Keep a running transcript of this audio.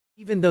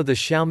Even though the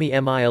Xiaomi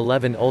Mi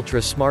 11 Ultra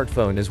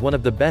smartphone is one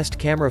of the best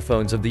camera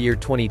phones of the year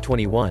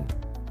 2021,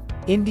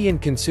 Indian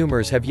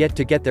consumers have yet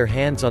to get their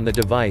hands on the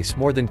device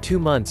more than 2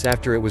 months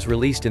after it was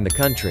released in the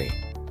country.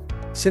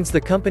 Since the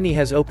company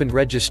has opened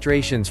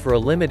registrations for a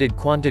limited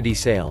quantity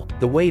sale,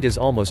 the wait is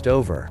almost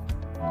over.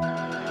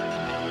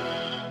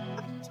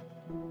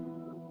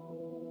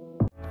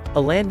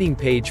 A landing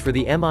page for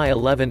the Mi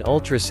 11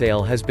 Ultra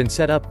sale has been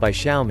set up by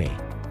Xiaomi.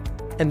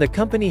 And the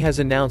company has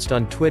announced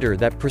on Twitter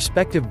that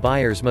prospective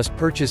buyers must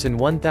purchase an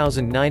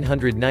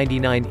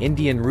 1,999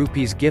 Indian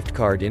rupees gift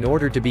card in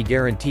order to be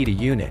guaranteed a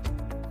unit.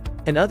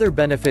 And other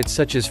benefits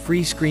such as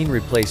free screen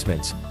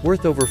replacements,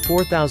 worth over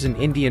 4,000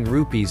 Indian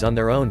rupees on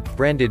their own,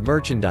 branded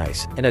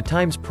merchandise, and a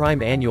Times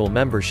Prime annual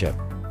membership.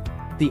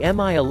 The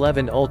Mi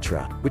 11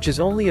 Ultra, which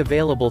is only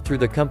available through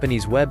the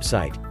company's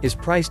website, is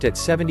priced at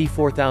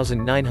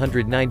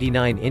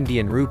 74,999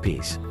 Indian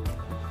rupees.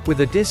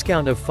 With a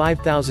discount of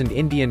 5,000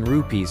 Indian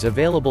rupees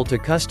available to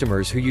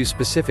customers who use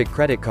specific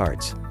credit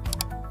cards.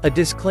 A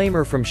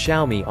disclaimer from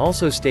Xiaomi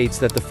also states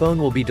that the phone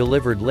will be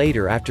delivered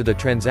later after the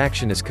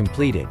transaction is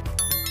completed.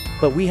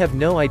 But we have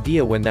no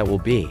idea when that will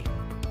be.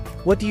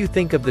 What do you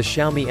think of the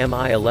Xiaomi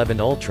Mi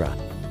 11 Ultra?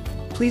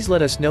 Please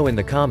let us know in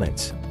the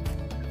comments.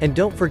 And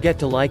don't forget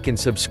to like and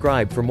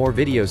subscribe for more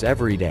videos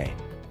every day.